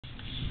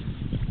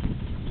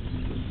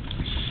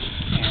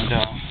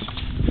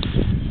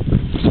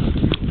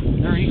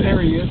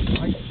There he is.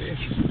 Nice fish.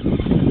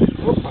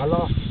 Whoop, I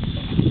lost him.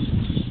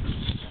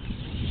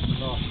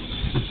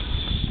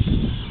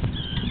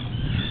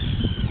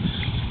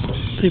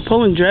 Is he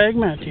pulling drag,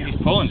 Matthew? He's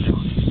pulling.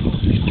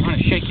 He's trying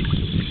to shake it.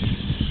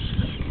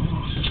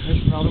 Oh, there's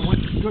another one.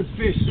 Good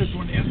fish, this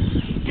one is.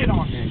 Get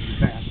on there,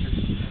 you bastard.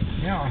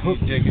 Now I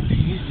hooked him.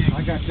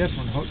 I got this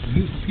one hooked and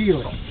he's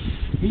peeling.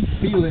 He's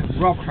peeling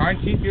rubber. Try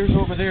and keep yours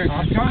over there.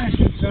 I'm trying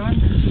to, son.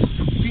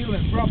 He's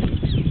peeling rubber.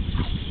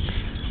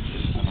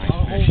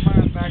 I'll hold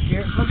mine back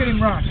here. Look at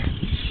him run.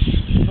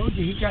 Told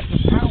you he got the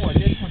power,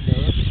 this one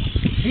does.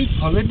 He's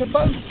pulling the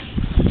boat.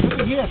 Look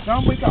at here,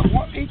 son. We got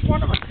one, each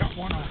one of us got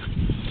one on.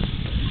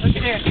 Look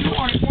at that. 2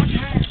 on one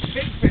hand.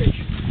 Big fish.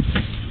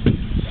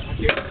 I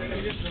guarantee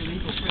you this is a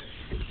legal fish.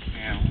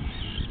 Yeah.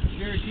 I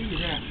guarantee you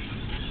that.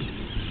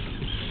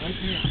 Right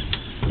there.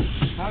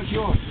 How's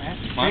yours, Matt?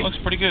 Mine looks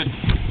pretty good.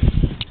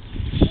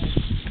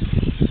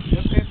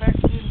 Up there back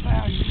to the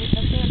bow. You getting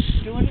up there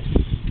doing it?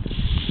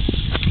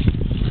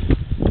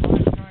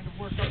 Mine's trying to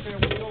work up there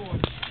with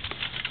yours.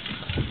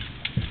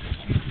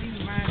 Ain't seen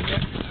mine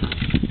yet.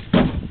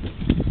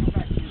 Come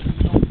back here. You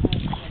don't pull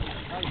me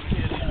right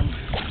there.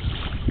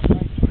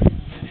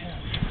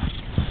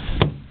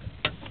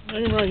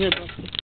 Hang him right here, bro.